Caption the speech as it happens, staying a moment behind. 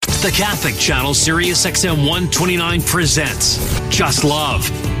The Catholic Channel Sirius XM 129 presents Just Love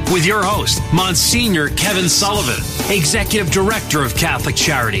with your host, Monsignor Kevin Sullivan, Executive Director of Catholic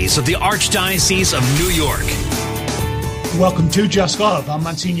Charities of the Archdiocese of New York. Welcome to Just Love. I'm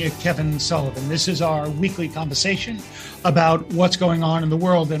Monsignor Kevin Sullivan. This is our weekly conversation about what's going on in the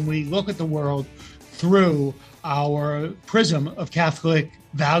world, and we look at the world through our prism of Catholic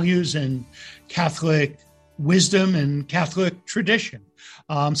values and Catholic wisdom and Catholic tradition.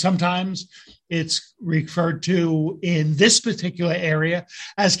 Sometimes it's referred to in this particular area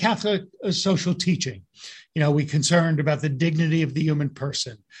as Catholic social teaching. You know, we're concerned about the dignity of the human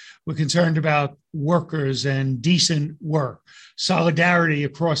person. We're concerned about workers and decent work, solidarity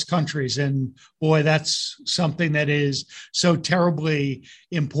across countries. And boy, that's something that is so terribly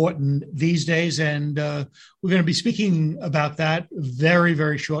important these days. And we're going to be speaking about that very,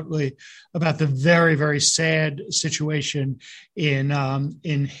 very shortly, about the very, very sad situation in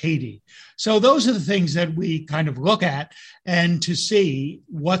Haiti. So those are the things that we kind of look at and to see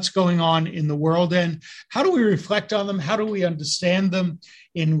what's going on in the world and how do we reflect on them? How do we understand them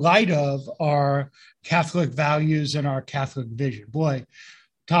in light of our Catholic values and our Catholic vision? Boy,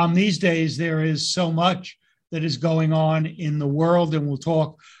 Tom, these days there is so much that is going on in the world, and we'll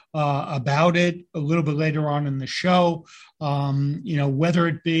talk about it a little bit later on in the show. Whether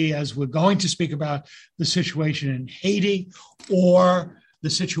it be, as we're going to speak about, the situation in Haiti or the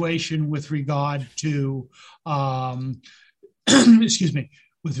situation with regard to,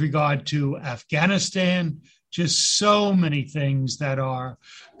 with regard to Afghanistan. Just so many things that are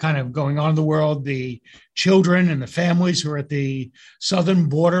kind of going on in the world. The children and the families who are at the southern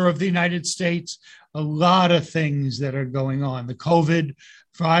border of the United States, a lot of things that are going on. The COVID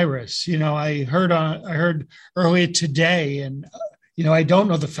virus, I heard earlier today, and I don't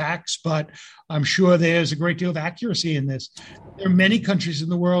know the facts, but I'm sure there's a great deal of accuracy in this. There are many countries in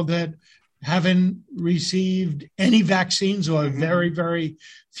the world that haven't received any vaccines or very, very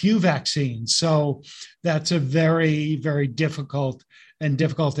few vaccines. So that's a very, very difficult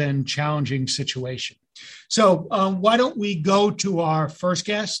and challenging situation. So why don't we go to our first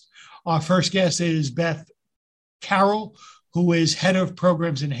guest? Our first guest is Beth Carroll, who is head of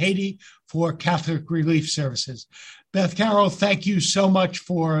programs in Haiti for Catholic Relief Services. Beth Carroll, thank you so much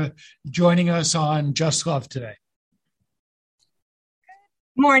for joining us on Just Love today.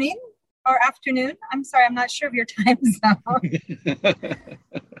 Morning. Or afternoon. I'm sorry, I'm not sure of your time zone.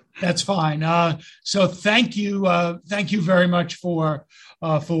 That's fine. So thank you very much for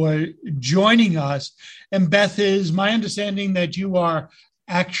joining us. And Beth, is my understanding that you are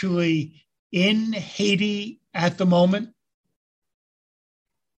actually in Haiti at the moment?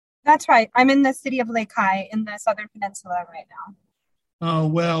 That's right. I'm in the city of Lake Hai in the Southern Peninsula right now.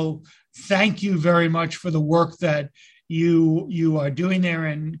 Well, thank you very much for the work that you are doing there,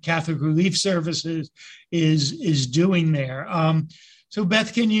 and Catholic Relief Services is doing there. So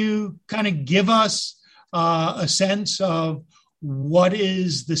Beth, can you kind of give us a sense of what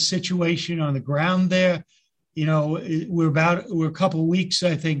is the situation on the ground there? We're a couple of weeks,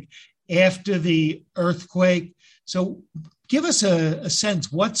 I think, after the earthquake. So give us a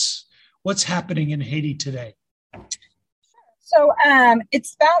sense, what's happening in Haiti today? So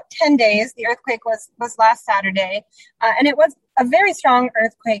it's about 10 days. The earthquake was last Saturday, and it was a very strong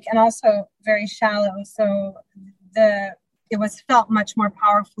earthquake and also very shallow. So it was felt much more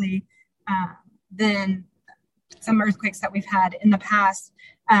powerfully than some earthquakes that we've had in the past.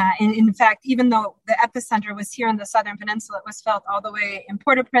 And in fact, even though the epicenter was here in the Southern Peninsula, it was felt all the way in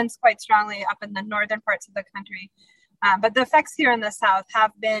Port-au-Prince quite strongly up in the northern parts of the country. But the effects here in the South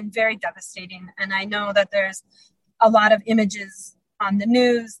have been very devastating. And I know that there's a lot of images on the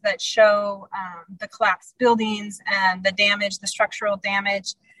news that show the collapsed buildings and the damage, the structural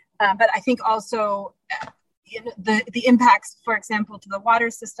damage. But I think also the impacts, for example, to the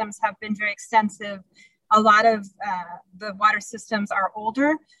water systems have been very extensive. A lot of the water systems are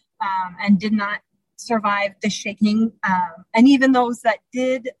older and did not survive the shaking. And even those that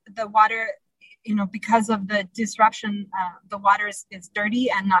did, the water, because of the disruption, the water is dirty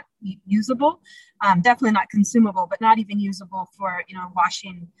and not usable, definitely not consumable, but not even usable for,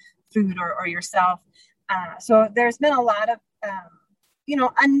 washing food or yourself. So there's been a lot of,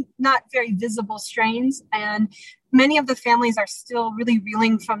 not very visible strains. And many of the families are still really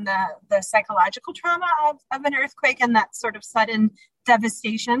reeling from the psychological trauma of an earthquake and that sort of sudden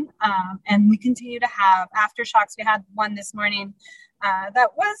devastation. And we continue to have aftershocks. We had one this morning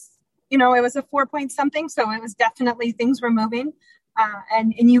that was, it was a 4-point something. So it was definitely things were moving.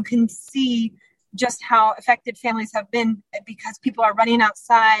 And you can see just how affected families have been because people are running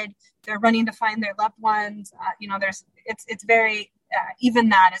outside. They're running to find their loved ones. It's very even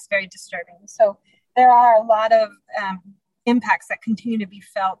that is very disturbing. So there are a lot of impacts that continue to be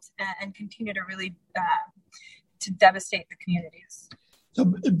felt and continue to really to devastate the communities. So,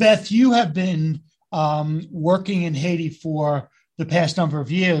 Beth, you have been working in Haiti for the past number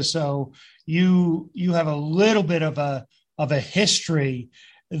of years, so you have a little bit of a history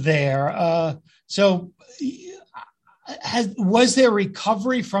there. Was there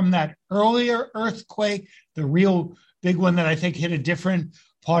recovery from that earlier earthquake, the real big one that I think hit a different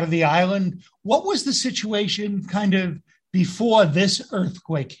part of the island? What was the situation kind of before this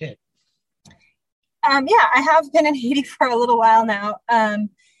earthquake hit? I have been in Haiti for a little while now. And,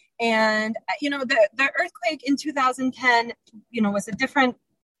 the earthquake in 2010, was a different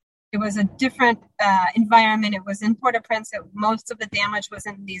environment. It was in Port-au-Prince. Most of the damage was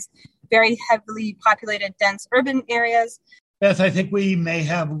in these very heavily populated, dense urban areas. Beth, I think we may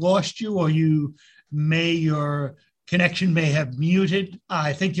have lost you, or your connection may have muted.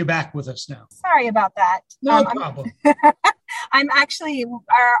 I think you're back with us now. Sorry about that. No problem. I'm actually,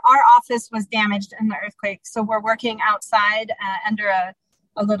 our office was damaged in the earthquake. So we're working outside under a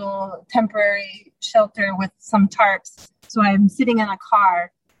little temporary shelter with some tarps. So I'm sitting in a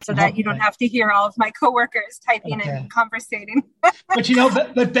car so that you don't have to hear all of my coworkers typing and conversating.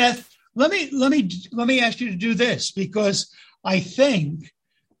 but Beth, let me ask you to do this, because I think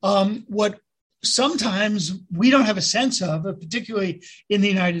what sometimes we don't have a sense of, particularly in the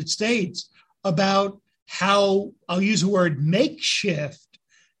United States, about how, I'll use the word, makeshift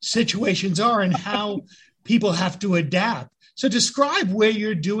situations are and how people have to adapt. So describe where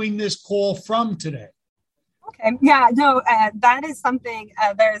you're doing this call from today. Okay. Yeah, no, that is something,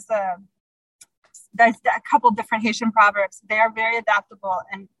 there's a couple different Haitian proverbs. They are very adaptable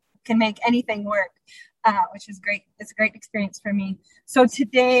and can make anything work, which is great. It's a great experience for me. So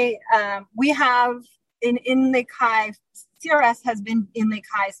today we have in Lake Kai, CRS has been in Lake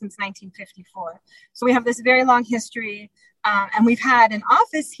Kai since 1954. So we have this very long history, and we've had an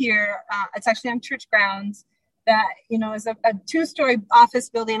office here. It's actually on church grounds that, is a 2-story office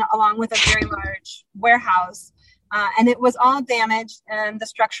building along with a very large warehouse. And it was all damaged. And the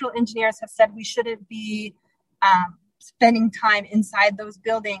structural engineers have said we shouldn't be spending time inside those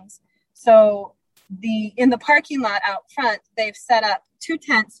buildings. So in the parking lot out front, they've set up 2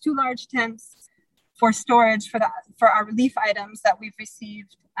 large tents for storage for our relief items that we've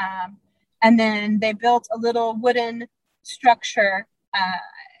received. And then they built a little wooden structure.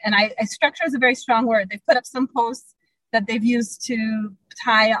 And structure is a very strong word. They've put up some posts that they've used to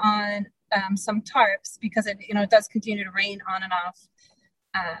tie on some tarps, because it does continue to rain on and off,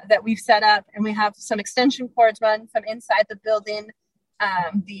 that we've set up. And we have some extension cords run from inside the building.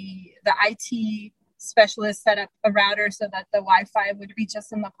 The IT specialist set up a router so that the Wi-Fi would reach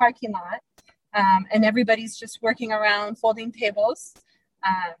us in the parking lot. And everybody's just working around folding tables.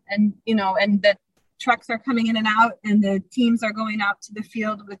 And the trucks are coming in and out, and the teams are going out to the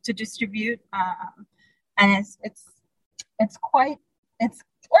field to distribute. And it's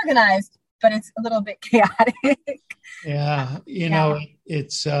organized, but it's a little bit chaotic. Yeah.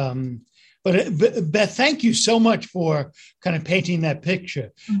 It's, but Beth, thank you so much for kind of painting that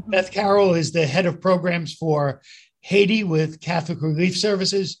picture. Mm-hmm. Beth Carroll is the head of programs for Haiti with Catholic Relief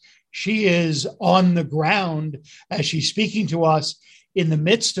Services. She is on the ground as she's speaking to us in the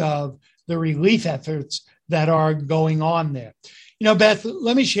midst of the relief efforts that are going on there. Beth,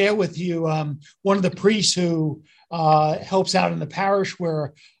 let me share with you one of the priests who helps out in the parish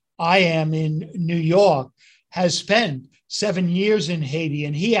where I am in New York has spent 7 years in Haiti,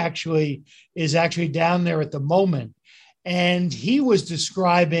 and he is actually down there at the moment. And he was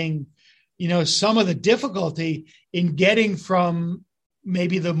describing, some of the difficulty in getting from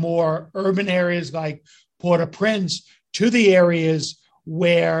maybe the more urban areas like Port-au-Prince to the areas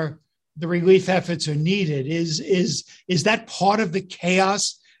where the relief efforts are needed. Is that part of the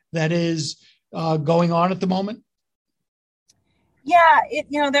chaos that is going on at the moment? Yeah,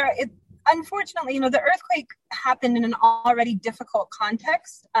 unfortunately, the earthquake happened in an already difficult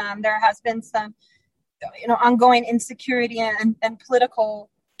context. There has been some, ongoing insecurity and political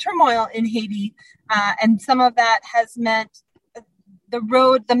turmoil in Haiti, and some of that has meant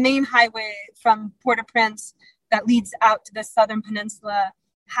the main highway from Port-au-Prince that leads out to the southern peninsula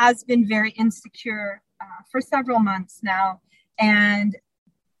has been very insecure for several months now. And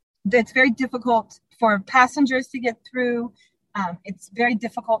it's very difficult for passengers to get through. It's very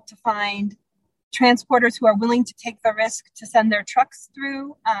difficult to find transporters who are willing to take the risk to send their trucks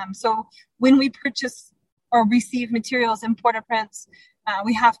through. So when we purchase or receive materials in Port-au-Prince,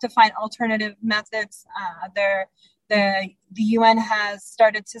 we have to find alternative methods. The UN has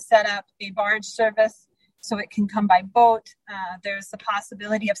started to set up a barge service so it can come by boat. There's the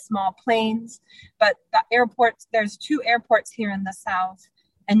possibility of small planes, but the airports, there's 2 airports here in the south,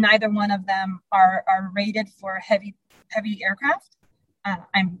 and neither one of them are rated for heavy aircraft. I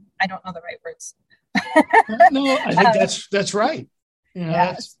don't know the right words. No, I think that's right.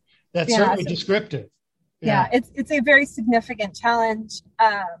 That's certainly descriptive. Yeah, it's a very significant challenge,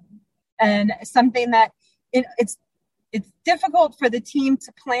 and something that it's difficult for the team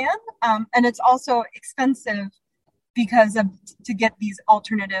to plan, and it's also expensive because to get these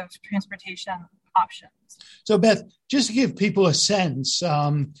alternative transportation options. So, Beth, just to give people a sense,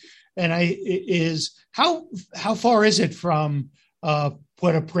 is how far is it from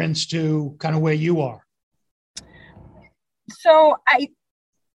Port-au-Prince to kind of where you are? So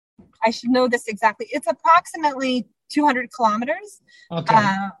I should know this exactly. It's approximately 200 kilometers.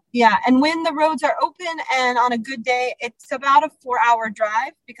 Okay. And when the roads are open and on a good day, it's about a 4-hour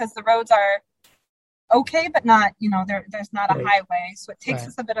drive because the roads are okay, but not, there's not a highway. So it takes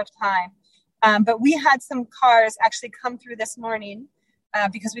us a bit of time. But we had some cars actually come through this morning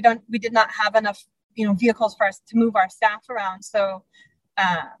because we did not have enough, vehicles for us to move our staff around. So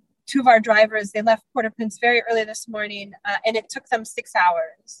 2 of our drivers, they left Port-au-Prince very early this morning, and it took them 6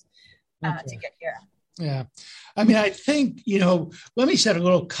 hours to get here. Yeah. I mean, I think, let me set a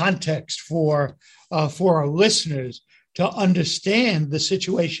little context for our listeners to understand the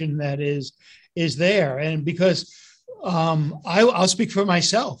situation that is there. And because I'll speak for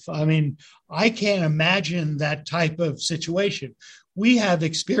myself. I mean, I can't imagine that type of situation. We have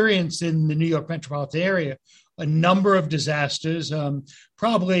experienced in the New York metropolitan area a number of disasters.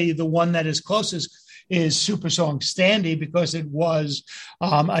 Probably the one that is closest is Superstorm Sandy, because it was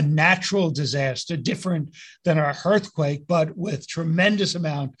a natural disaster, different than our earthquake, but with tremendous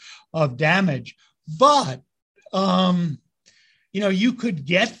amount of damage. But, you could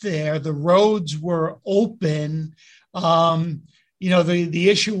get there. The roads were open. The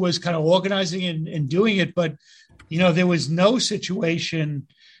issue was kind of organizing and doing it, but, there was no situation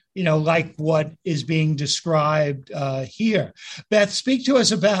like what is being described here. Beth, speak to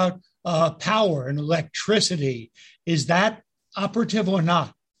us about power and electricity. Is that operative or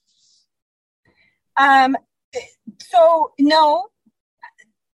not? So no.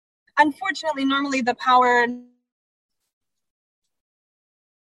 Unfortunately, normally the power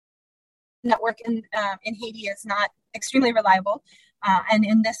network in Haiti is not extremely reliable. And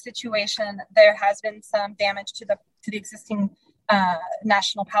in this situation, there has been some damage to the existing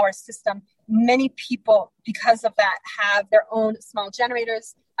national power system. Many people, because of that, have their own small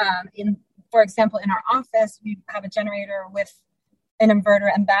generators. For example, in our office, we have a generator with an inverter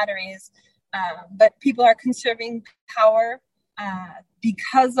and batteries. But people are conserving power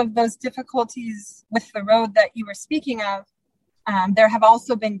because of those difficulties with the road that you were speaking of. There have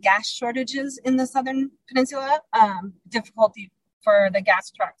also been gas shortages in the Southern Peninsula, difficulty for the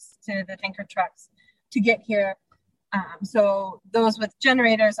gas trucks, to the tanker trucks to get here. So those with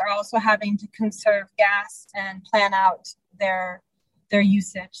generators are also having to conserve gas and plan out their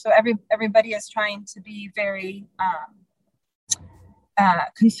usage. So everybody is trying to be very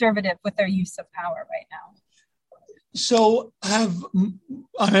conservative with their use of power right now. So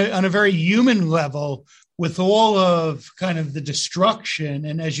on a very human level, with all of kind of the destruction,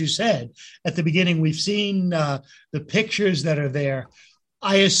 and as you said at the beginning, we've seen the pictures that are there.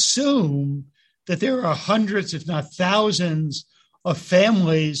 I assume that there are hundreds, if not thousands, of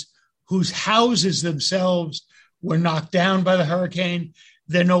families whose houses themselves were knocked down by the hurricane.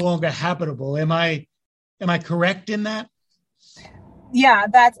 They're no longer habitable. Am I correct in that? Yeah,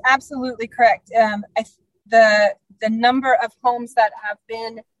 that's absolutely correct. The number of homes that have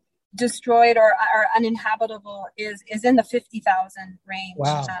been destroyed or are uninhabitable is in the 50,000 range.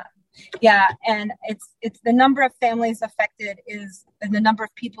 Wow. And it's the number of families affected and the number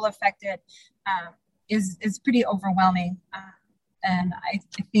of people affected is pretty overwhelming. And I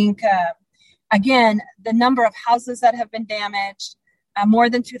think again, the number of houses that have been damaged, more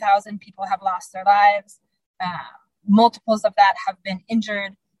than 2,000 people have lost their lives. Multiples of that have been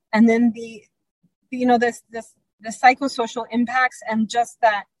injured, and then the psychosocial impacts, and just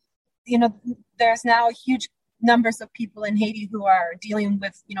that, there's now huge numbers of people in Haiti who are dealing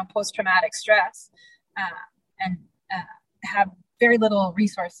with, post-traumatic stress, and have very little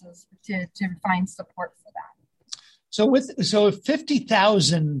resources to find support for that. So if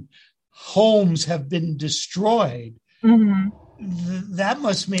 50,000 homes have been destroyed, that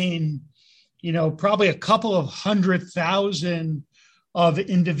must mean, probably a couple of 100,000 of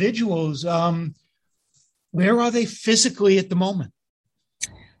individuals. Where are they physically at the moment?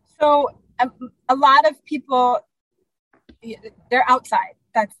 So a lot of people, they're outside.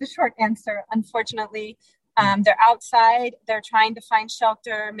 That's the short answer. Unfortunately, they're outside. They're trying to find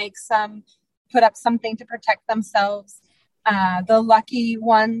shelter, put up something to protect themselves. The lucky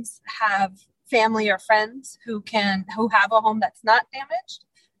ones have family or friends who have a home that's not damaged.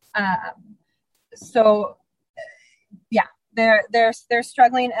 So, yeah, they're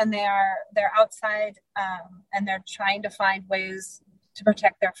struggling, and they're outside, and they're trying to find ways to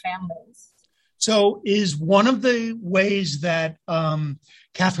protect their families. So is one of the ways that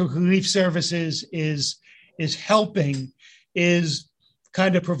Catholic Relief Services is helping is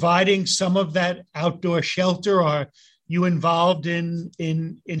kind of providing some of that outdoor shelter? Are you involved in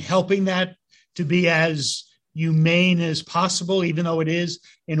helping that to be as humane as possible, even though it is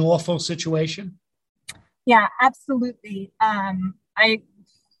an awful situation? Yeah, absolutely. I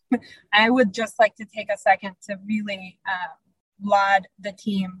would just like to take a second to really laud the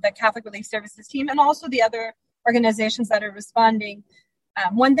team, the Catholic Relief Services team, and also the other organizations that are responding.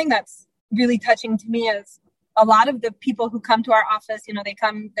 One thing that's really touching to me is a lot of the people who come to our office,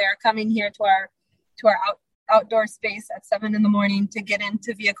 they're coming here to our outdoor space at 7 a.m. to get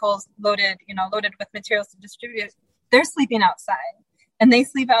into vehicles loaded with materials to distribute. They're sleeping outside, and they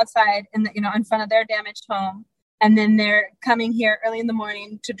sleep outside in front of their damaged home. And then they're coming here early in the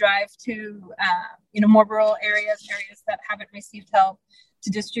morning to drive to, more rural areas that haven't received help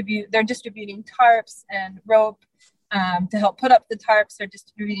to distribute. They're distributing tarps and rope to help put up the tarps. They're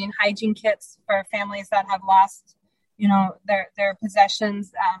distributing hygiene kits for families that have lost, their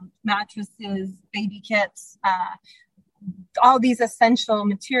possessions, mattresses, baby kits, all these essential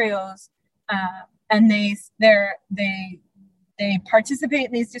materials. And they participate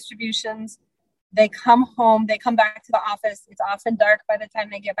in these distributions. They come home, they come back to the office. It's often dark by the time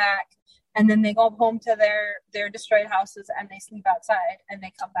they get back. And then they go home to their destroyed houses, and they sleep outside, and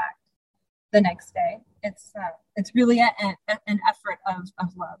they come back the next day. It's really an effort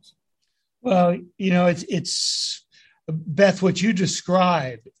of love. Well, it's Beth, what you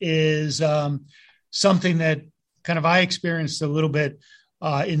describe is something that kind of I experienced a little bit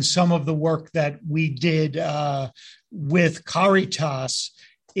in some of the work that we did with Caritas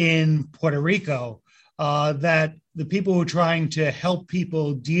in Puerto Rico, that the people who are trying to help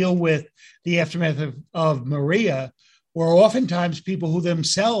people deal with the aftermath of Maria were oftentimes people who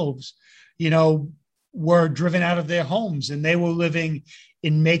themselves, were driven out of their homes, and they were living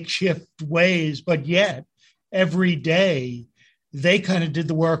in makeshift ways, but yet every day they kind of did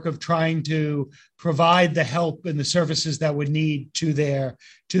the work of trying to provide the help and the services that would need to their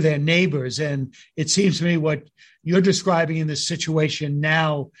neighbors. And it seems to me what you're describing in this situation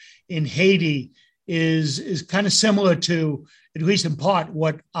now in Haiti is kind of similar to, at least in part,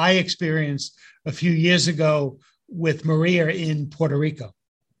 what I experienced a few years ago with Maria in Puerto Rico.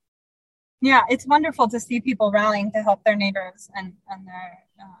 Yeah, it's wonderful to see people rallying to help their neighbors and their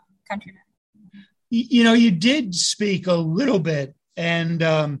countrymen. You did speak a little bit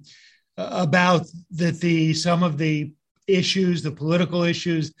about some of the issues, the political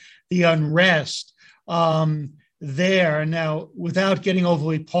issues, the unrest there. Now, without getting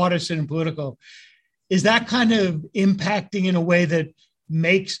overly partisan and political, is that kind of impacting in a way that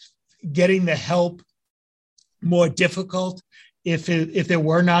makes getting the help more difficult if there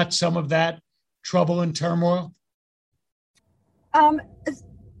were not some of that trouble and turmoil? Of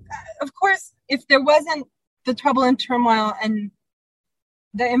course, if there wasn't the trouble and turmoil and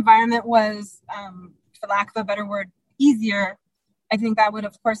the environment was, for lack of a better word, easier, I think that would,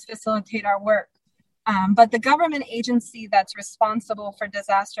 of course, facilitate our work. But the government agency that's responsible for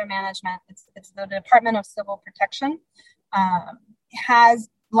disaster management, it's the Department of Civil Protection, has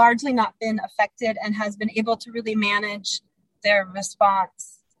largely not been affected and has been able to really manage their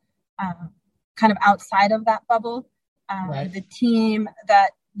response kind of outside of that bubble. Right. The team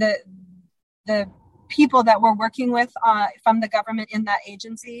that the people that we're working with from the government in that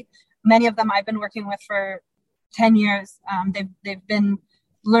agency, many of them I've been working with for 10 years. They've been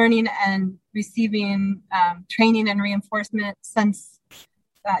learning and receiving training and reinforcement since,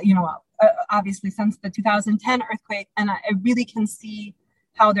 obviously since the 2010 earthquake. And I really can see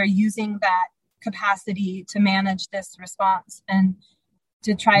how they're using that capacity to manage this response and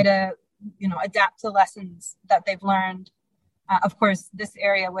to try to, adapt to lessons that they've learned. Of course, this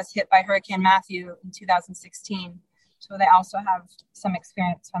area was hit by Hurricane Matthew in 2016. So they also have some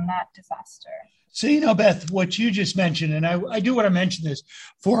experience from that disaster. So, Beth, what you just mentioned, and I do want to mention this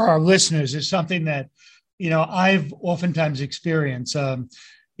for our listeners, is something that, I've oftentimes experienced.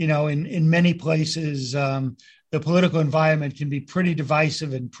 In many places, the political environment can be pretty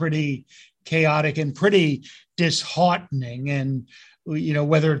divisive and pretty chaotic and pretty disheartening. And,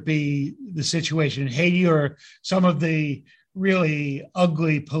 whether it be the situation in Haiti or some of the really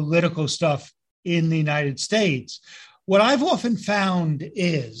ugly political stuff in the United States, what I've often found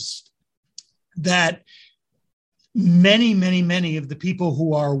is that many of the people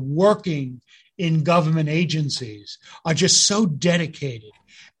who are working in government agencies are just so dedicated.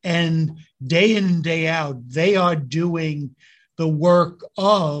 And day in and day out, they are doing the work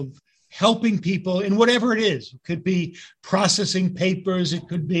of helping people in whatever it is. It could be processing papers, it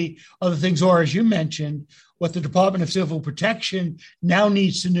could be other things, or as you mentioned, what the Department of Civil Protection now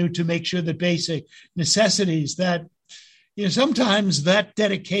needs to do to make sure that basic necessities that, sometimes that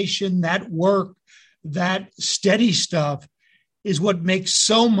dedication, that work, that steady stuff is what makes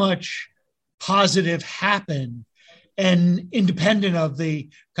so much positive happen. And independent of the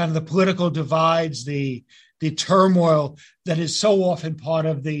kind of the political divides, the turmoil that is so often part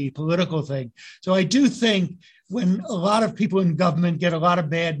of the political thing. So I do think when a lot of people in government get a lot of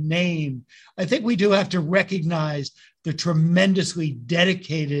bad name, I think we do have to recognize the tremendously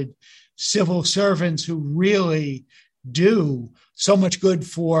dedicated civil servants who really do so much good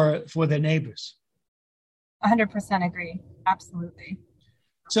for their neighbors. 100% agree. Absolutely.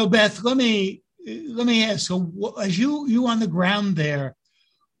 So Beth, let me ask, so as you on the ground there,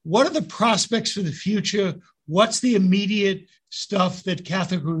 what are the prospects for the future? What's the immediate stuff that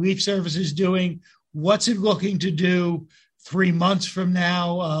Catholic Relief Service is doing? What's it looking to do 3 months from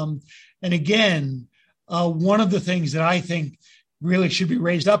now? And again, one of the things that I think really should be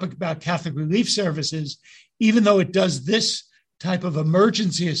raised up about Catholic Relief Services, even though it does this type of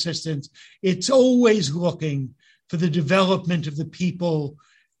emergency assistance, it's always looking for the development of the people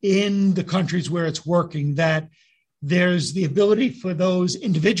in the countries where it's working, that there's the ability for those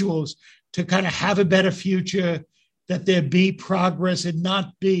individuals to kind of have a better future, that there be progress and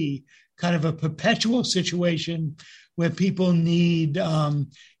not be kind of a perpetual situation where people need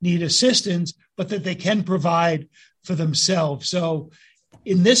assistance, but that they can provide for themselves. So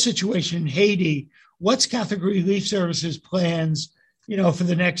in this situation in Haiti, what's Catholic Relief Services plans, for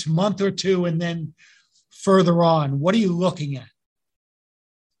the next month or two, and then further on? What are you looking at?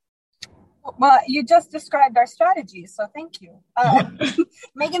 Well, you just described our strategy, so thank you.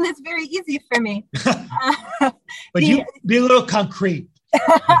 Making this very easy for me. But you be a little concrete.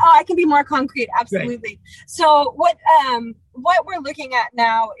 I can be more concrete, absolutely. Right. So what we're looking at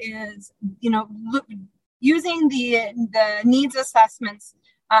now is, using the needs assessments.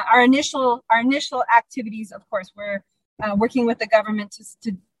 Our initial activities, of course, we're working with the government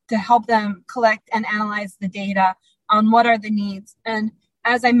to help them collect and analyze the data on what are the needs. And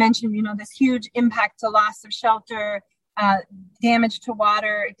as I mentioned, this huge impact to loss of shelter, damage to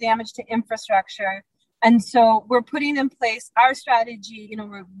water, damage to infrastructure. And so we're putting in place our strategy.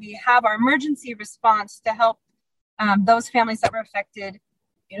 We have our emergency response to help those families that were affected,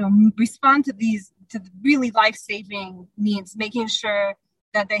 respond to the really life-saving needs, making sure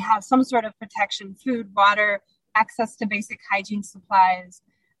that they have some sort of protection, food, water, access to basic hygiene supplies.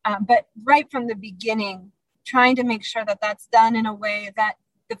 But right from the beginning, trying to make sure that that's done in a way that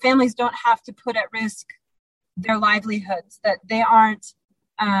the families don't have to put at risk their livelihoods, that they aren't,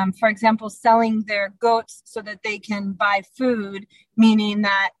 for example, selling their goats so that they can buy food, meaning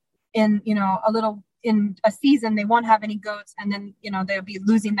that in a season they won't have any goats, and then they'll be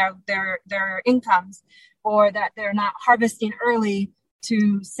losing their incomes, or that they're not harvesting early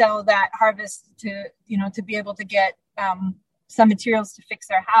to sell that harvest to be able to get some materials to fix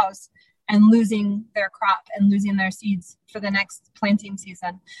their house, and losing their crop and losing their seeds for the next planting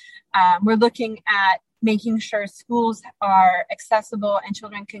season. We're looking at making sure schools are accessible and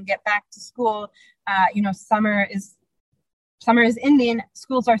children can get back to school. Summer is ending.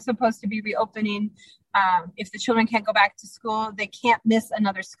 Schools are supposed to be reopening. If the children can't go back to school, they can't miss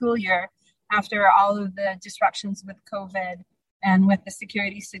another school year after all of the disruptions with COVID and with the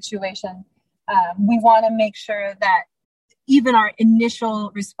security situation. We want to make sure that even our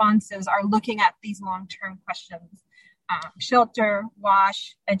initial responses are looking at these long-term questions: shelter,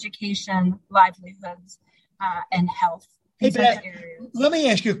 wash, education, livelihoods, and health. These are the areas. Let me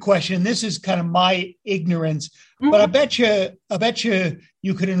ask you a question. This is kind of my ignorance, but I bet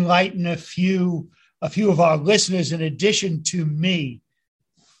you could enlighten a few of our listeners in addition to me.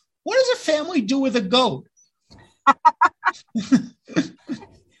 What does a family do with a goat?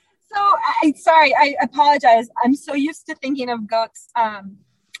 I apologize. I'm so used to thinking of goats.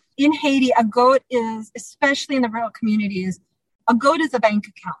 In Haiti, a goat is, especially in the rural communities, a goat is a bank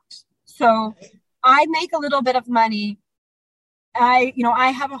account. So I make a little bit of money. I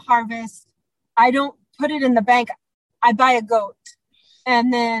have a harvest. I don't put it in the bank. I buy a goat.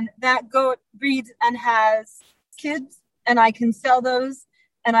 And then that goat breeds and has kids, and I can sell those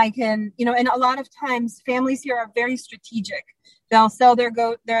and I can, and a lot of times families here are very strategic. They'll sell their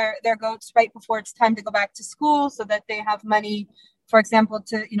goats right before it's time to go back to school so that they have money, for example,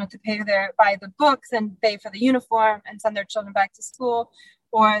 to buy the books and pay for the uniform and send their children back to school.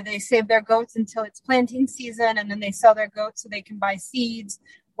 Or they save their goats until it's planting season, and then they sell their goats so they can buy seeds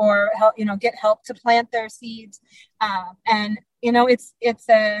or help, get help to plant their seeds.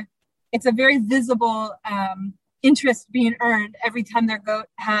 It's a very visible interest being earned every time their goat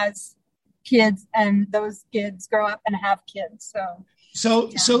has kids, and those kids grow up and have kids.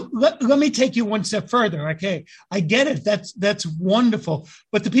 So let me take you one step further. Okay, I get it. That's wonderful.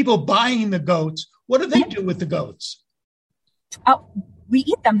 But the people buying the goats, what do they do with the goats? Oh, we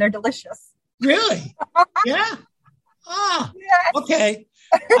eat them. They're delicious. Really? Yeah. Yes. Okay.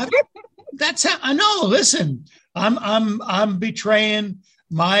 That's how I know. Listen, I'm betraying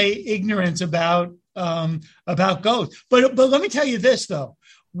my ignorance about goats. But let me tell you this though.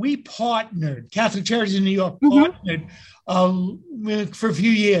 We partnered, Catholic Charities in New York partnered for a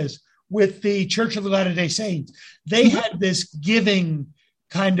few years with the Church of the Latter-day Saints. They had this giving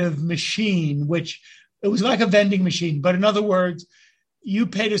kind of machine, which it was like a vending machine. But in other words, you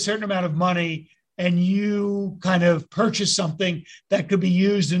paid a certain amount of money and you kind of purchased something that could be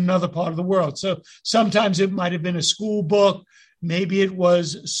used in another part of the world. So sometimes it might have been a school book, maybe it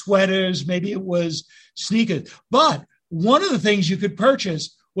was sweaters, maybe it was sneakers. But one of the things you could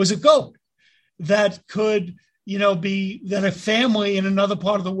purchase was a goat that could, be that a family in another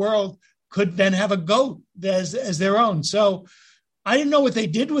part of the world could then have a goat as their own. So I didn't know what they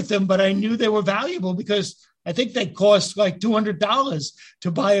did with them, but I knew they were valuable because I think they cost like $200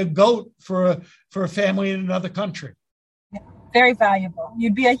 to buy a goat for a family in another country. Yeah, very valuable.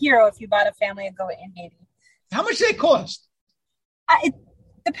 You'd be a hero if you bought a family a goat in Haiti. How much do they cost? It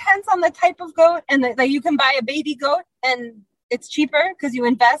depends on the type of goat, and that you can buy a baby goat and it's cheaper because you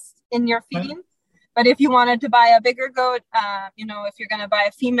invest in your feeding. Right. But if you wanted to buy a bigger goat, if you're going to buy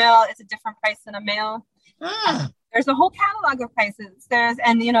a female, it's a different price than a male. There's a whole catalog of prices.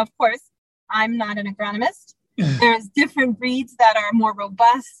 Of course, I'm not an agronomist. There's different breeds that are more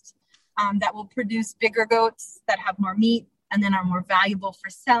robust, that will produce bigger goats that have more meat and then are more valuable for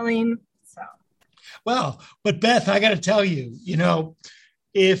selling. So, well, but Beth, I got to tell you,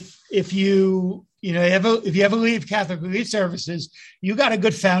 if you ever leave Catholic Relief Services, you got a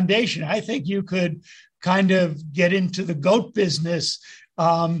good foundation. I think you could kind of get into the goat business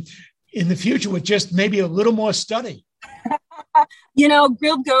in the future with just maybe a little more study.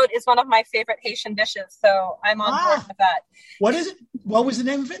 Grilled goat is one of my favorite Haitian dishes, so I'm on board with that. What is it? What was the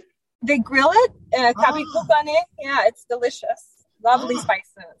name of it? They grill it. Yeah, it's delicious. Lovely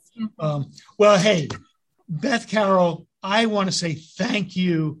spices. Well, hey, Beth Carroll, I want to say thank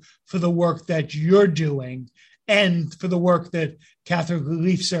you for the work that you're doing and for the work that Catholic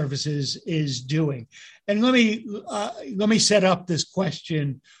Relief Services is doing. And let me set up this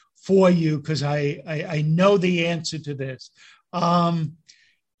question for you because I know the answer to this.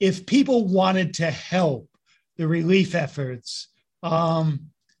 If people wanted to help the relief efforts,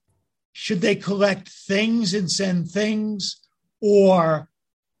 should they collect things and send things, or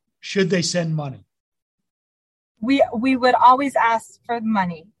should they send money? We would always ask for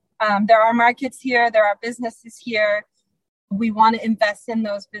money. There are markets here. There are businesses here. We want to invest in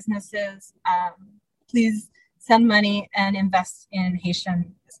those businesses. Please send money and invest in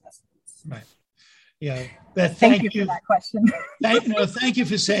Haitian businesses. Right. Yeah. Beth, thank you for that question. Thank you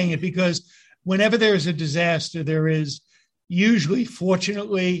for saying it, because whenever there is a disaster, there is usually,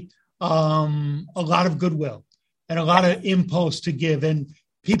 fortunately, a lot of goodwill and a lot of impulse to give. And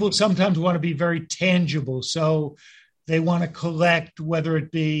people sometimes want to be very tangible. So they want to collect, whether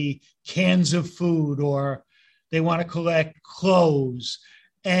it be cans of food or they want to collect clothes.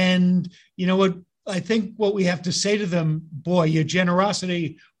 And you know what? I think what we have to say to them, boy, your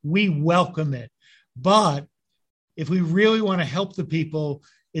generosity, we welcome it. But if we really want to help the people,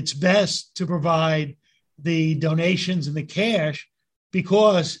 it's best to provide the donations and the cash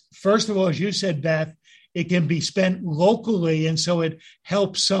because, first of all, as you said, Beth, it can be spent locally. And so it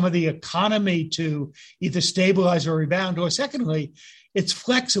helps some of the economy to either stabilize or rebound. Or secondly, it's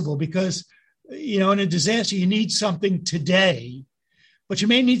flexible because, in a disaster, you need something today, but you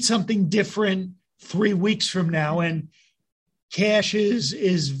may need something different 3 weeks from now. And cash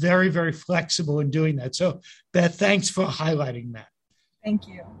is very, very flexible in doing that. So, Beth, thanks for highlighting that. Thank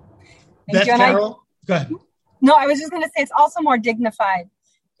you. Beth Carroll, go ahead. No, I was just going to say it's also more dignified.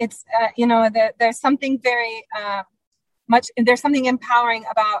 It's, there's something very there's something empowering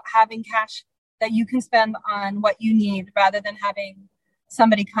about having cash that you can spend on what you need rather than having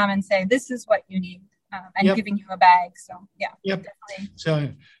somebody come and say, this is what you need. and giving you a bag. So, yeah. Yep. Definitely. So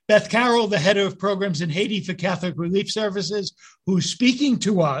Beth Carroll, the head of programs in Haiti for Catholic Relief Services, who's speaking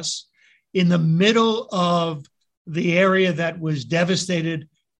to us in the middle of the area that was devastated,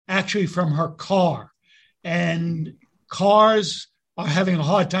 actually from her car. And cars are having a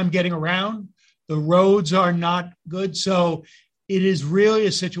hard time getting around. The roads are not good. So it is really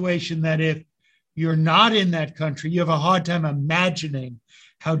a situation that if you're not in that country, you have a hard time imagining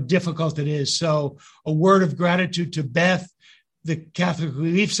how difficult it is. So a word of gratitude to Beth, the Catholic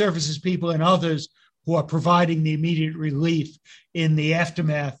Relief Services people, and others who are providing the immediate relief in the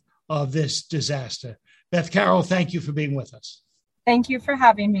aftermath of this disaster. Beth Carroll, thank you for being with us. Thank you for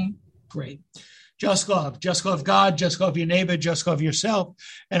having me. Great. Just love God, just love your neighbor, just love yourself,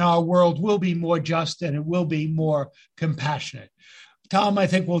 and our world will be more just and it will be more compassionate. Tom, I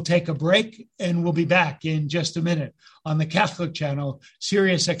think we'll take a break and we'll be back in just a minute on the Catholic channel,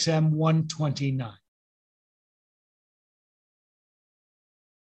 Sirius XM 129.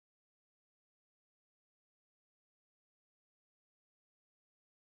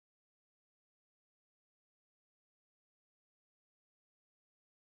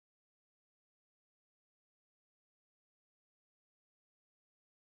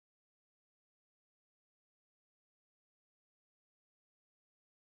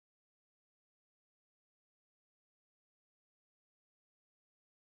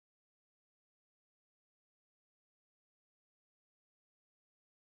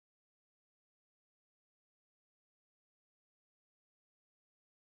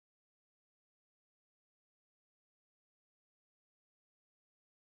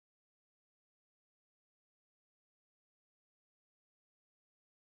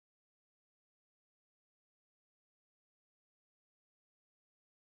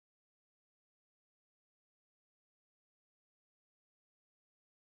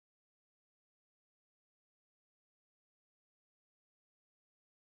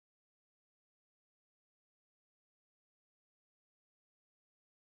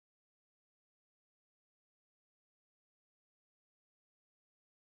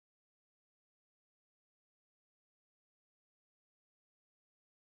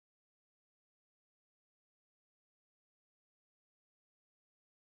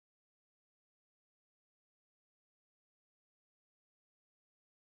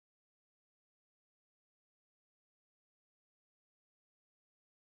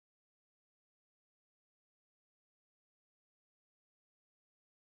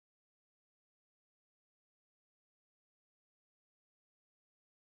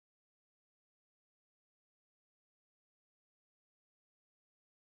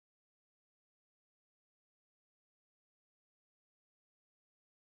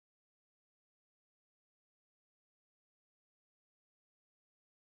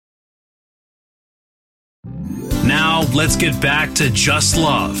 Now, let's get back to Just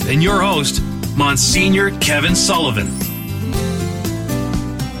Love and your host, Monsignor Kevin Sullivan.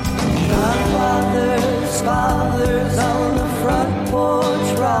 Fathers on the front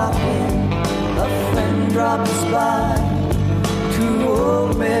porch rocking. A friend drops by. Two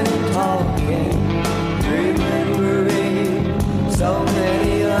old men talking, remembering so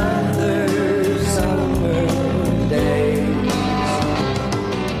many other summer days.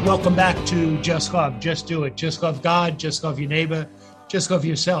 Welcome back to Just Love. Just do it. Just love God. Just love your neighbor. Just love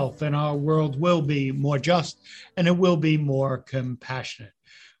yourself. And our world will be more just and it will be more compassionate.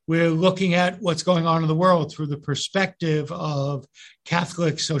 We're looking at what's going on in the world through the perspective of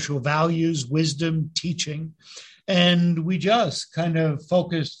Catholic social values, wisdom, teaching. And we just kind of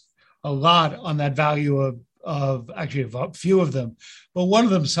focused a lot on that value of a few of them. But one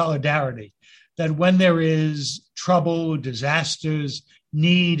of them, solidarity, that when there is trouble, disasters,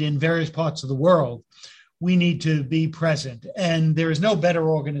 need in various parts of the world, we need to be present. And there is no better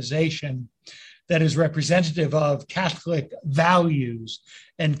organization that is representative of Catholic values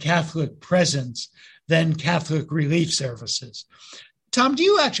and Catholic presence than Catholic Relief Services. Tom, do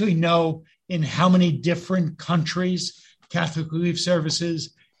you actually know in how many different countries Catholic Relief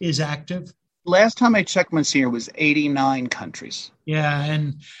Services is active? Last time I checked, Monsignor, was 89 countries. Yeah,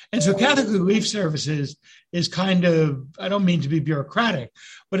 and so Catholic Relief Services is kind of, I don't mean to be bureaucratic,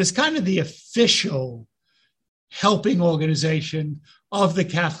 but it's kind of the official helping organization of the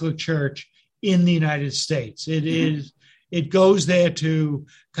Catholic Church in the United States. It goes there to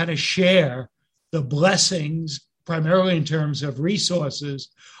kind of share the blessings, primarily in terms of resources,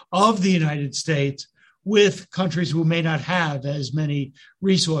 of the United States with countries who may not have as many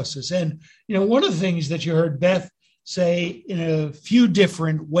resources. And, one of the things that you heard Beth say in a few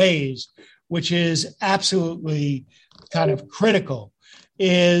different ways, which is absolutely kind of critical,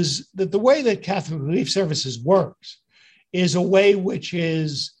 is that the way that Catholic Relief Services works is a way which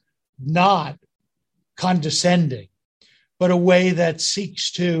is not condescending, but a way that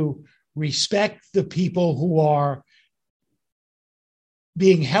seeks to respect the people who are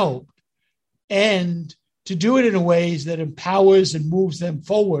being helped and to do it in a ways that empowers and moves them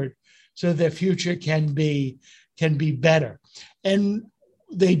forward so their future can be better. And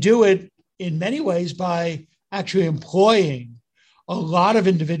they do it in many ways by actually employing a lot of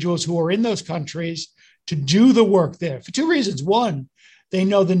individuals who are in those countries to do the work there for two reasons. One, they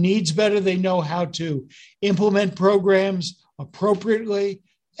know the needs better. They know how to implement programs appropriately,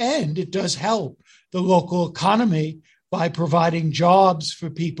 and it does help the local economy by providing jobs for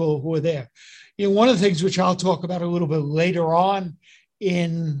people who are there. You know, one of the things which I'll talk about a little bit later on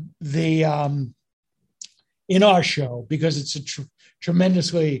in the in our show, because it's a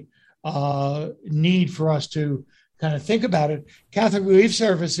tremendously need for us to kind of think about it. Catholic Relief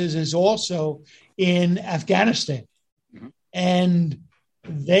Services is also in Afghanistan, and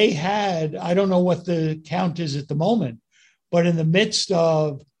they had, I don't know what the count is at the moment, but in the midst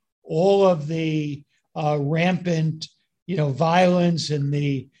of all of the rampant, violence and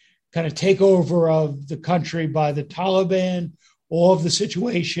the kind of takeover of the country by the Taliban, all of the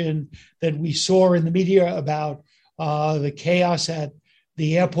situation that we saw in the media about the chaos at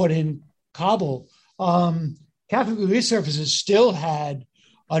the airport in Kabul, Catholic Relief Services still had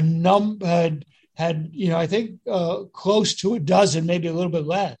a number, I think close to a dozen, maybe a little bit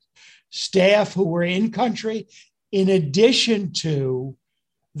less, staff who were in country, in addition to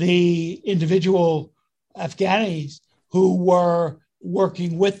the individual Afghanis who were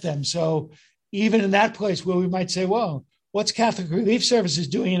working with them. So even in that place where we might say, well, what's Catholic Relief Services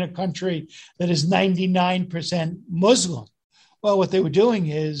doing in a country that is 99% Muslim? Well, what they were doing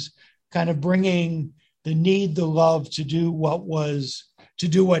is kind of bringing the need, the love to do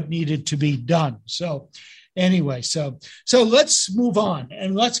what needed to be done. So anyway, so let's move on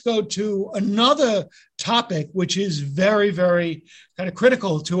and let's go to another topic, which is very, very kind of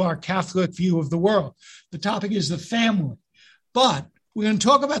critical to our Catholic view of the world. The topic is the family, but we're going to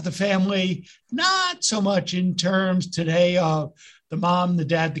talk about the family, not so much in terms today of the mom, the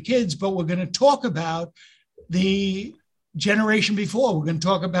dad, the kids, but we're going to talk about the generation before. We're going to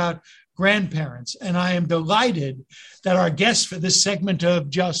talk about grandparents. And I am delighted that our guest for this segment of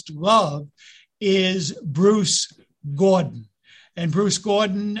Just Love is Bruce Gordon. And Bruce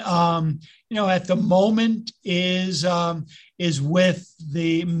Gordon, at the moment is with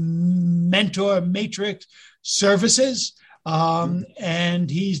the Mentor Matrix Services. And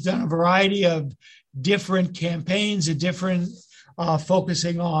he's done a variety of different campaigns,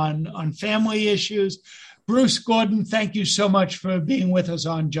 focusing on family issues. Bruce Gordon, thank you so much for being with us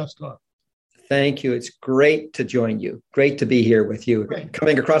on Just Love. Thank you. It's great to join you. Great to be here with you,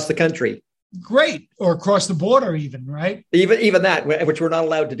 coming across the country. Great. Or across the border even, right? Even that, which we're not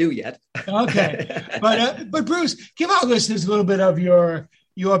allowed to do yet. Okay. But Bruce, give our listeners a little bit of your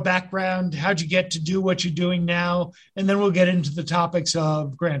background. How'd you get to do what you're doing now? And then we'll get into the topics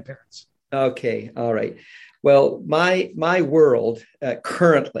of grandparents. Okay. All right. Well, my world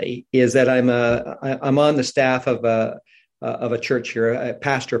currently is that I'm on the staff of a church here, a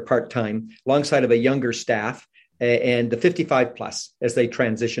pastor part-time, alongside of a younger staff and the 55 plus as they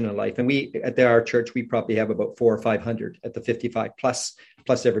transition in life. And we at our church, we probably have about 400 or 500 at the 55 plus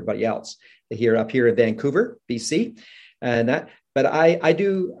everybody else up here in Vancouver, BC, and that. But I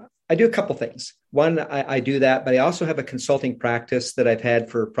do a couple things. One, I do that, but I also have a consulting practice that I've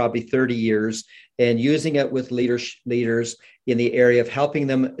had for probably 30 years and using it with leaders in the area of helping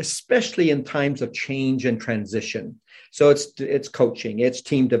them, especially in times of change and transition. So it's coaching, it's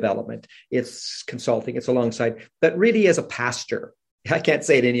team development, it's consulting, it's alongside, but really as a pastor, I can't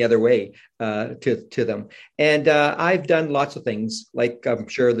say it any other way to them. And I've done lots of things, like I'm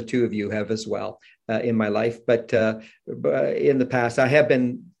sure the two of you have as well in my life. But in the past, I have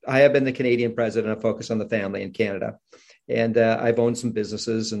been the Canadian president of Focus on the Family in Canada, and I've owned some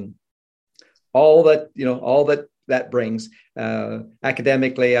businesses and all that brings.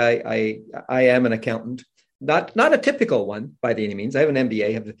 Academically, I am an accountant, not a typical one by any means. I have an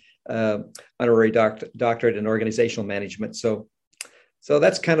MBA, have an honorary doctorate in organizational management. So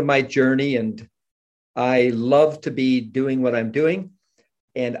that's kind of my journey, and I love to be doing what I'm doing.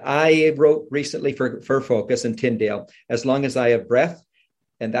 And I wrote recently for Focus in Tyndale, as long as I have breath,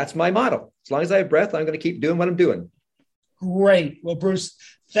 and that's my motto. As long as I have breath, I'm going to keep doing what I'm doing. Great. Well, Bruce,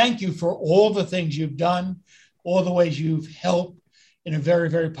 thank you for all the things you've done, all the ways you've helped in a very,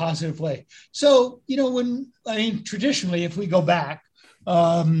 very positive way. So, traditionally, if we go back,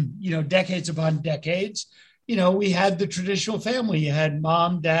 decades upon decades, we had the traditional family. You had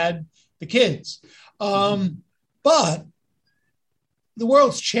mom, dad, the kids. But the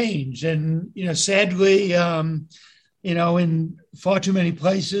world's changed. And, sadly, in far too many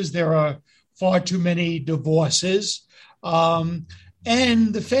places, there are far too many divorces.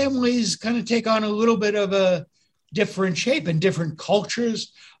 And the families kind of take on a little bit of a different shape, and different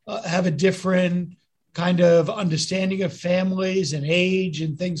cultures have a different kind of understanding of families and age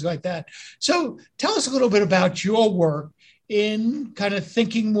and things like that. So tell us a little bit about your work in kind of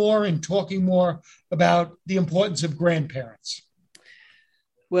thinking more and talking more about the importance of grandparents.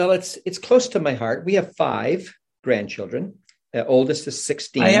 Well, it's close to my heart. We have 5 grandchildren. The oldest is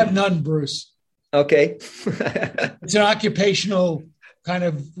 16. I have none, Bruce. Okay. It's an occupational kind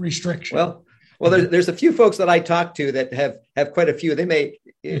of restriction. Well, there's a few folks that I talk to that have quite a few. They may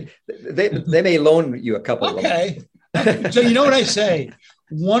loan you a couple of them. Okay. So you know what I say?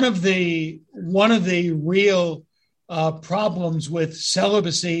 One of the real problems with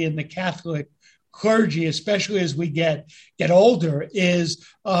celibacy in the Catholic clergy, especially as we get older, is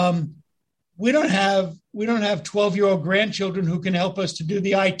we don't have 12-year-old grandchildren who can help us to do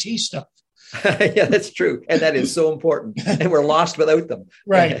the IT stuff. Yeah, that's true. And that is so important. And we're lost without them.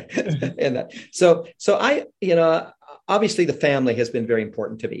 Right. And that. So I, obviously the family has been very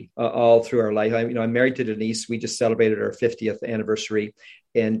important to me all through our life. I'm married to Denise. We just celebrated our 50th anniversary,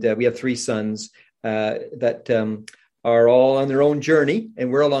 and we have 3 sons that are all on their own journey,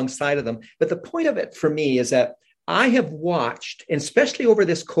 and we're alongside of them. But the point of it for me is that I have watched, and especially over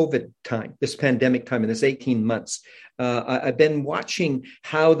this COVID time, this pandemic time, in this 18 months, I've been watching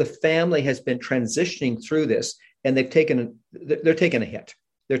how the family has been transitioning through this, and they're taking a hit.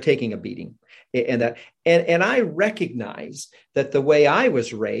 They're taking a beating. And I recognize that the way I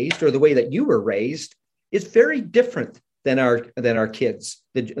was raised, or the way that you were raised, is very different than our kids,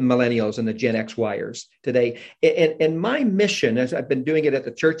 the millennials and the Gen X Yers today. And my mission, as I've been doing it at the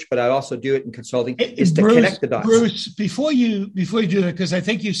church, but I also do it in consulting, is to connect the dots. Bruce, before you do that, because I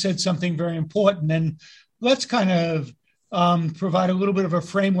think you said something very important, and let's kind of provide a little bit of a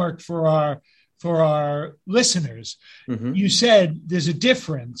framework for our listeners. Mm-hmm. You said there's a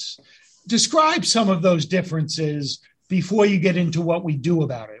difference. Describe some of those differences before you get into what we do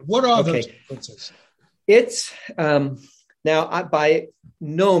about it. What are those differences? It's now, by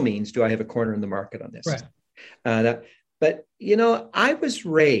no means do I have a corner in the market on this. Right. But I was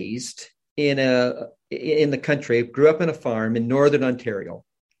raised in the country. Grew up in a farm in northern Ontario,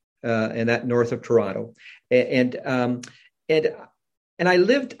 and that north of Toronto, and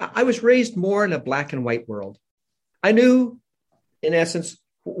I was raised more in a black and white world. I knew, in essence,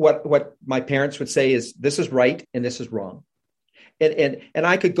 what my parents would say is this is right and this is wrong. And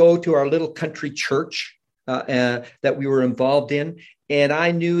I could go to our little country church that we were involved in, and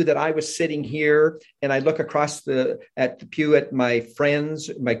I knew that I was sitting here, and I look across at the pew at my friends,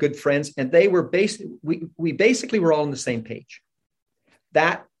 my good friends, and they were we basically were all on the same page.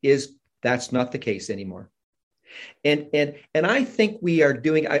 That's not the case anymore. And I think we are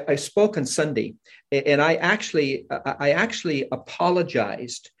doing. I spoke on Sunday, and I actually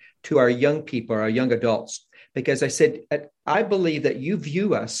apologized to our young people, our young adults, because I said, I believe that you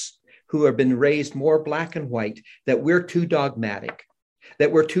view us who have been raised more black and white, that we're too dogmatic, that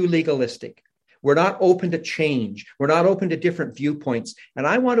we're too legalistic. We're not open to change. We're not open to different viewpoints. And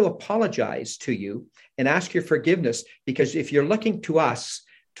I want to apologize to you and ask your forgiveness, because if you're looking to us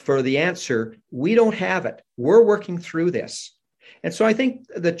for the answer, we don't have it. We're working through this. And so I think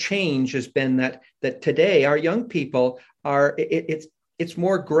the change has been that today our young people it's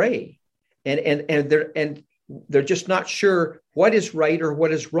more gray, and they're just not sure what is right or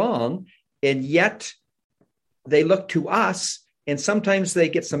what is wrong. And yet they look to us, and sometimes they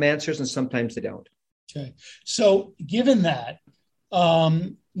get some answers and sometimes they don't. Okay. So given that,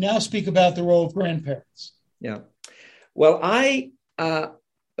 now speak about the role of grandparents. Yeah. Well,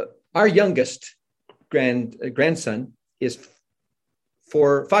 our youngest grandson is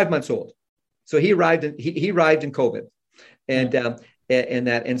 5 months old. So he arrived in COVID, and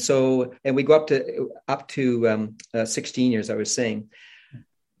we go up to 16 years. I was saying,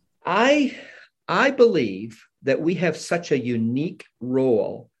 I believe that we have such a unique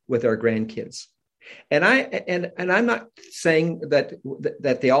role with our grandkids, and I'm not saying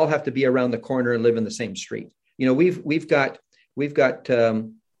that they all have to be around the corner and live in the same street. We've got 3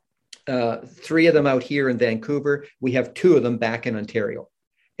 of them out here in Vancouver. We have 2 of them back in Ontario,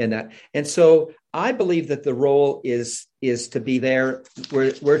 and so I believe that the role is to be there.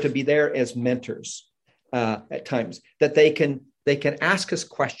 We're to be there as mentors at times, that they can ask us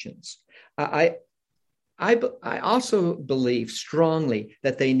questions. I also believe strongly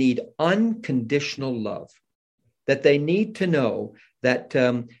that they need unconditional love. that they need to know that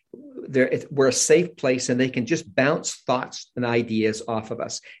we're a safe place and they can just bounce thoughts and ideas off of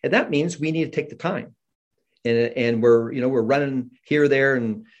us. And that means we need to take the time. And we're running here, there,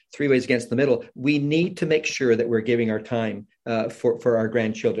 and three ways against the middle. We need to make sure that we're giving our time for our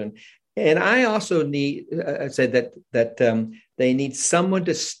grandchildren. And I also said that they need someone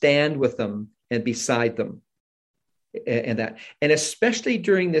to stand with them and beside them. And especially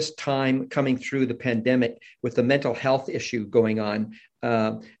during this time coming through the pandemic with the mental health issue going on,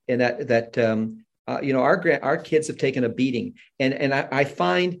 and our kids have taken a beating, and I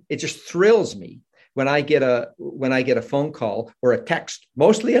find it just thrills me when I get a phone call or a text,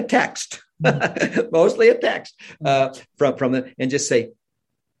 mostly a text, from them, and just say,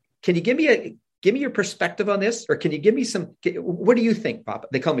 "Can you give me your perspective on this, or can you give me some? What do you think, Papa?"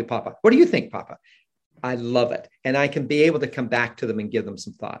 They call me Papa. What do you think, Papa? I love it. And I can be able to come back to them and give them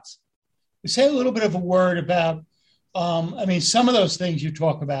some thoughts. Say a little bit of a word about, some of those things you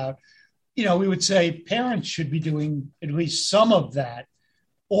talk about, we would say parents should be doing at least some of that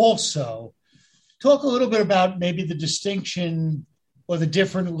also. Talk a little bit about maybe the distinction or the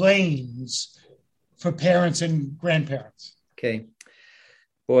different lanes for parents and grandparents. Okay.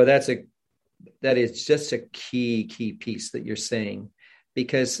 Boy, that is just a key piece that you're saying.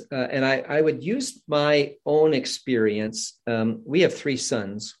 Because, and I would use my own experience. We have three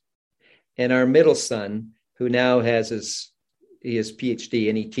sons, and our middle son, who now has his PhD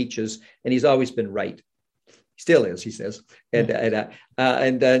and he teaches, and he's always been right. Still is, he says.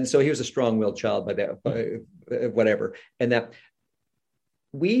 And so he was a strong-willed child whatever. And that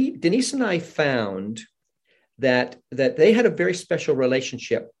Denise and I found that they had a very special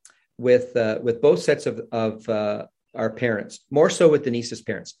relationship with both sets of our parents, more so with Denise's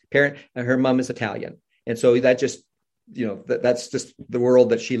parents. Her mom is Italian. And so that just, that's just the world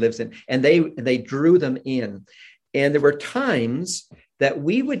that she lives in. And they drew them in. And there were times that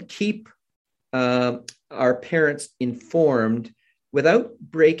we would keep our parents informed without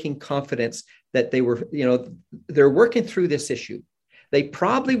breaking confidence that they're working through this issue. They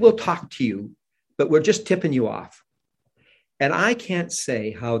probably will talk to you, but we're just tipping you off. And I can't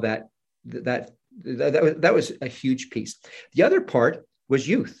say how that was a huge piece. The other part was a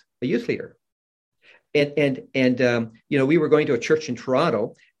youth leader. And we were going to a church in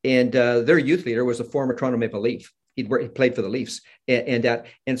Toronto, and their youth leader was a former Toronto Maple Leaf. He played for the Leafs.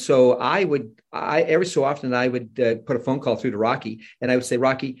 And so I every so often I would put a phone call through to Rocky, and I would say,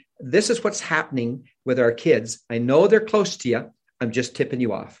 "Rocky, this is what's happening with our kids. I know they're close to you. I'm just tipping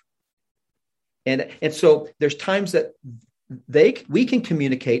you off." And so there's times that we can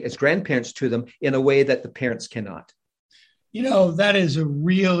communicate as grandparents to them in a way that the parents cannot. That is a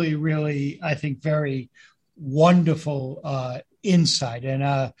really, really, I think, very wonderful insight.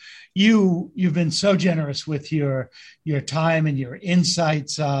 And you've been so generous with your time and your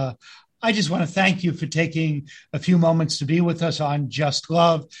insights. I just want to thank you for taking a few moments to be with us on Just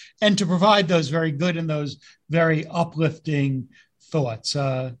Love and to provide those very good and those very uplifting thoughts.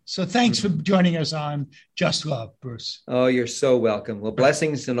 So thanks for joining us on Just Love, Bruce. Oh, you're so welcome. Well,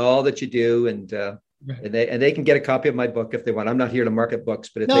 blessings in all that you do. And they can get a copy of my book if they want. I'm not here to market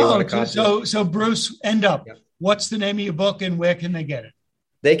books, but if they want a copy. So Bruce, what's the name of your book and where can they get it?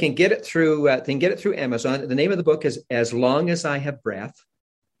 They can get it through Amazon. The name of the book is As Long as I Have Breath.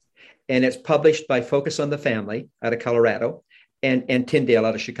 And it's published by Focus on the Family out of Colorado and Tyndale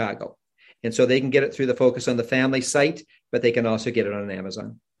out of Chicago. And so they can get it through the Focus on the Family site, but they can also get it on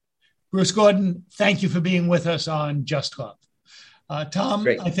Amazon. Bruce Gordon, thank you for being with us on Just Love. Tom,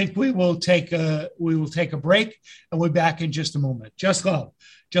 great. I think we will take a break, and we'll be back in just a moment. Just love.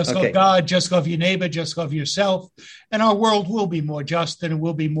 Just love God, just love your neighbor, just love yourself, and our world will be more just and it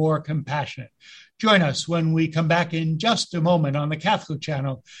will be more compassionate. Join us when we come back in just a moment on the Catholic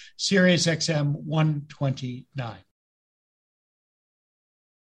Channel, Sirius XM 129.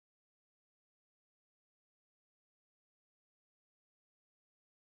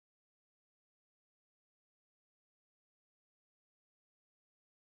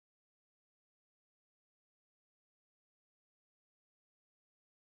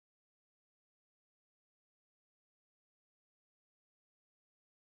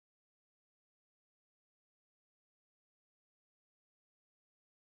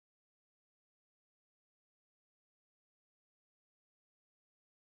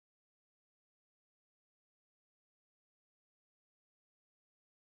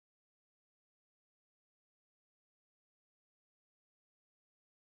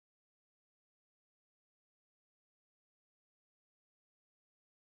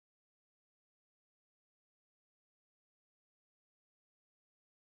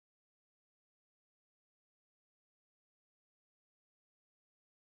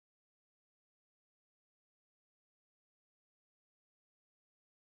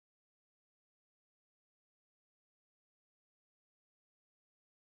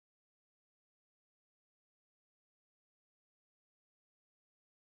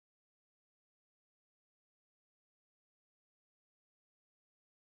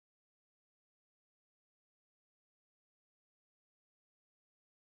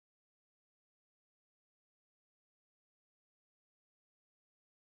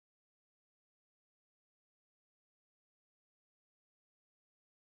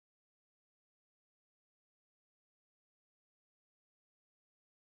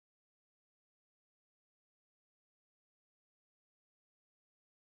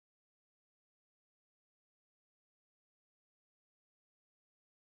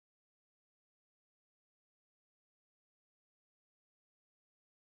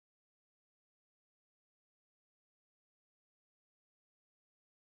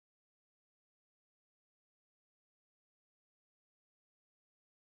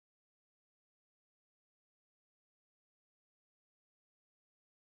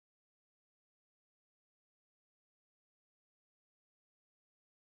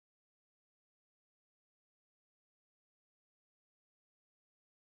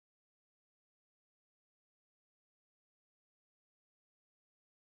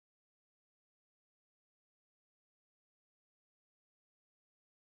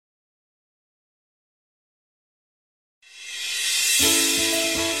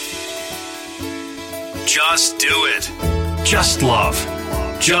 Just do it. Just love.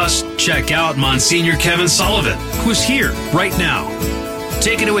 Just check out Monsignor Kevin Sullivan, who's here right now.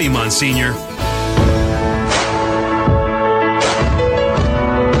 Take it away, Monsignor.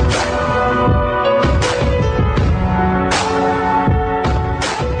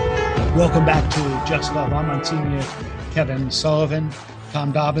 Welcome back to Just Love. I'm Monsignor Kevin Sullivan.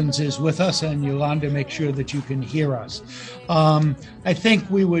 Tom Dobbins is with us, and Yolanda, make sure that you can hear us. I think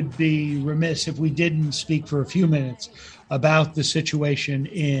we would be remiss if we didn't speak for a few minutes about the situation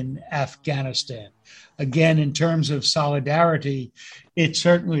in Afghanistan. Again, in terms of solidarity, it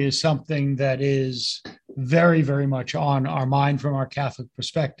certainly is something that is very, very much on our mind from our Catholic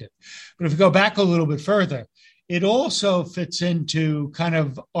perspective. But if we go back a little bit further, it also fits into kind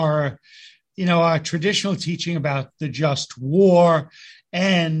of our traditional teaching about the just war,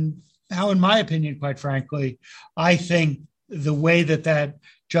 and how, in my opinion, quite frankly, I think the way that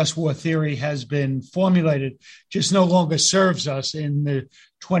just war theory has been formulated just no longer serves us in the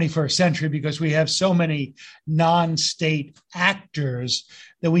 21st century, because we have so many non-state actors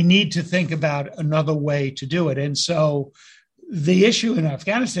that we need to think about another way to do it. And so the issue in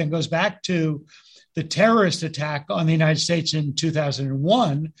Afghanistan goes back to the terrorist attack on the United States in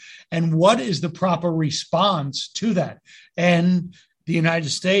 2001, and what is the proper response to that? And the United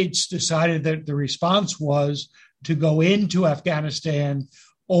States decided that the response was to go into Afghanistan,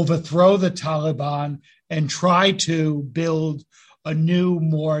 overthrow the Taliban, and try to build a new,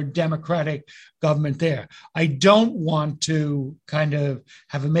 more democratic government there. I don't want to kind of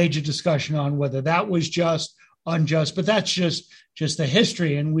have a major discussion on whether that was just, unjust, but that's just the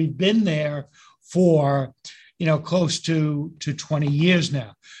history. And we've been there for, close to 20 years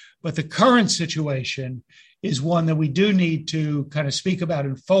now. But the current situation is one that we do need to kind of speak about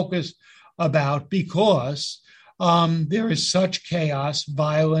and focus about, because there is such chaos,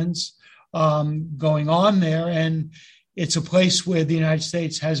 violence going on there. And it's a place where the United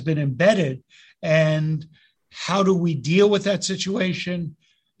States has been embedded. And how do we deal with that situation?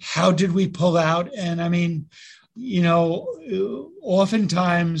 How did we pull out? And I mean,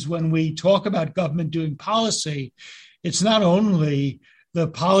 oftentimes when we talk about government doing policy, it's not only the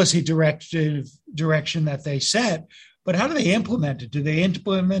policy direction that they set, but how do they implement it? Do they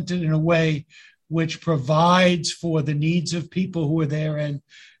implement it in a way which provides for the needs of people who are there? And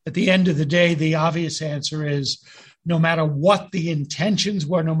at the end of the day, the obvious answer is no matter what the intentions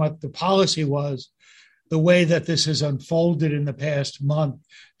were, no matter what the policy was, the way that this has unfolded in the past month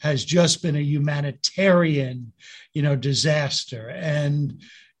has just been a humanitarian, disaster. And,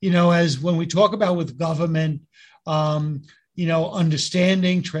 as when we talk about with government,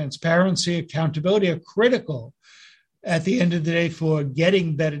 understanding, transparency, accountability are critical at the end of the day for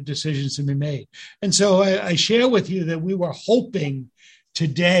getting better decisions to be made. And so I share with you that we were hoping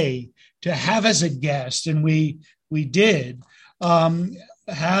today to have as a guest, and we did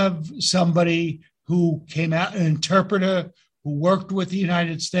have somebody who came out, an interpreter who worked with the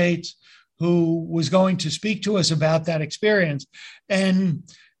United States, who was going to speak to us about that experience. And,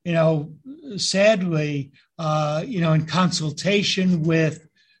 sadly, in consultation with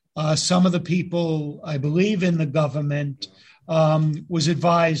some of the people, I believe, in the government, was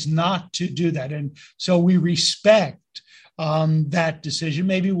advised not to do that. And so we respect that decision.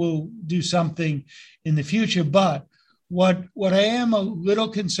 Maybe we'll do something in the future. But what I am a little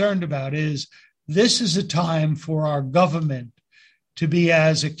concerned about is this is a time for our government to be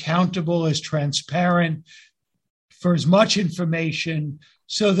as accountable, as transparent, for as much information,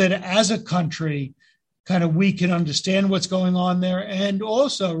 so that as a country, kind of we can understand what's going on there and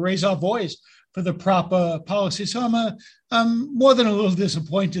also raise our voice for the proper policy. So I'm more than a little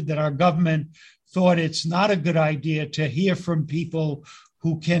disappointed that our government thought it's not a good idea to hear from people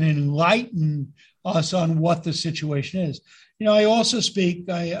who can enlighten us on what the situation is. I also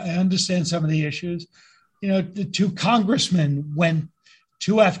I understand some of the issues. The two congressmen went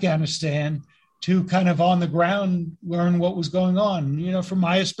to Afghanistan to kind of on the ground learn what was going on. From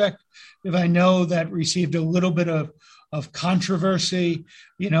my perspective, I know that received a little bit of controversy.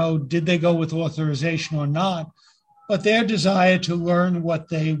 Did they go with authorization or not? But their desire to learn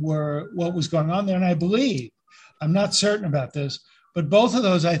what was going on there, and I believe, I'm not certain about this, but both of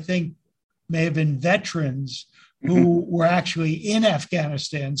those I think may have been veterans who were actually in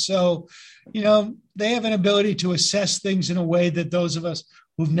Afghanistan. So, they have an ability to assess things in a way that those of us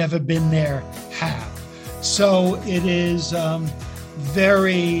who've never been there have. So it is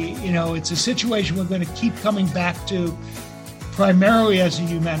it's a situation we're going to keep coming back to primarily as a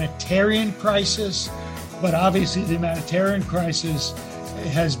humanitarian crisis, but obviously the humanitarian crisis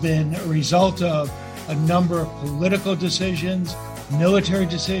has been a result of a number of political decisions, military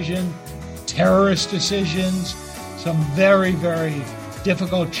decisions, terrorist decisions, some very, very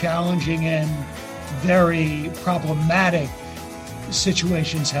difficult, challenging, and very problematic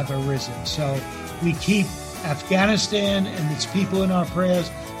situations have arisen. So we keep Afghanistan and its people in our prayers.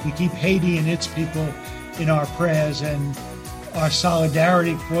 We keep Haiti and its people in our prayers, and our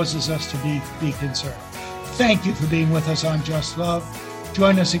solidarity causes us to be concerned. Thank you for being with us on Just Love.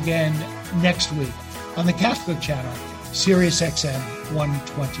 Join us again next week on the Catholic Channel, Sirius XM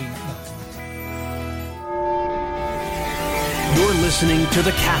 129. You're listening to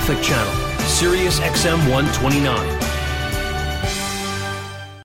the Catholic Channel, Sirius XM 129.